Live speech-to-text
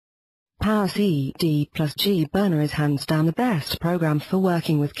Power CD+G Burner is hands down the best program for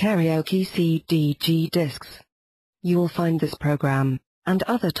working with karaoke CDG discs. You will find this program, and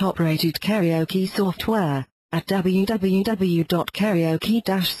other top-rated karaoke software, at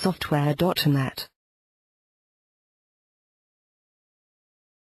www.karaoke-software.net.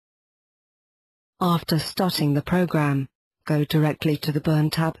 After starting the program, go directly to the Burn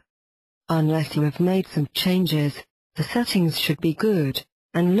tab. Unless you have made some changes, the settings should be good,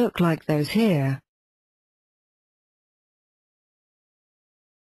 and look like those here.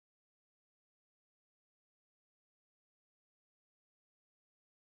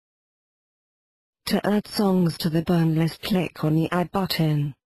 To add songs to the burn list, click on the Add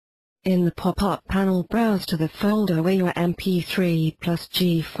button. In the pop-up panel, browse to the folder where your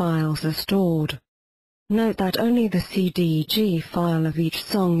MP3+G files are stored. Note that only the CDG file of each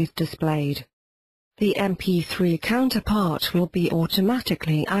song is displayed. The MP3 counterpart will be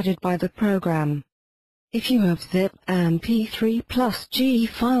automatically added by the program. If you have zip MP3+G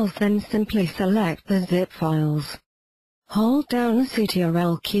files, then simply select the zip files. Hold down the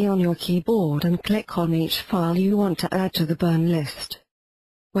Ctrl key on your keyboard and click on each file you want to add to the burn list.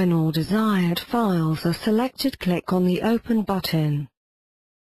 When all desired files are selected, click on the Open button.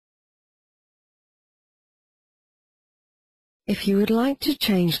 If you would like to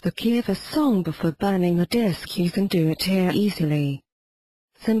change the key of a song before burning the disc, you can do it here easily.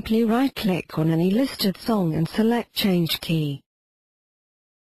 Simply right-click on any listed song and select Change Key.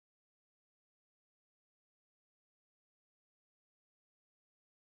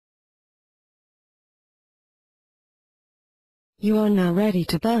 You are now ready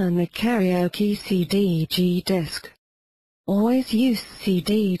to burn the karaoke CDG disc. Always use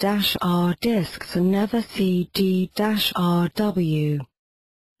CD-R discs and never CD-RW.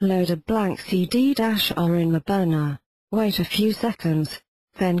 Load a blank CD-R in the burner, wait a few seconds,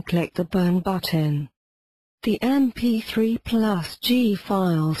 then click the Burn button. The MP3+G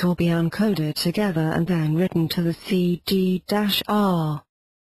files will be encoded together and then written to the CD-R.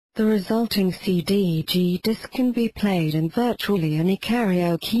 The resulting CDG disc can be played in virtually any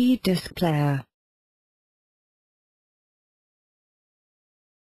karaoke disc player.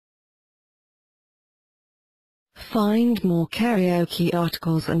 Find more karaoke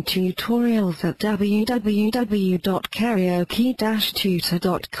articles and tutorials at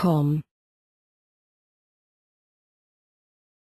www.Karaoke-Tutor.com.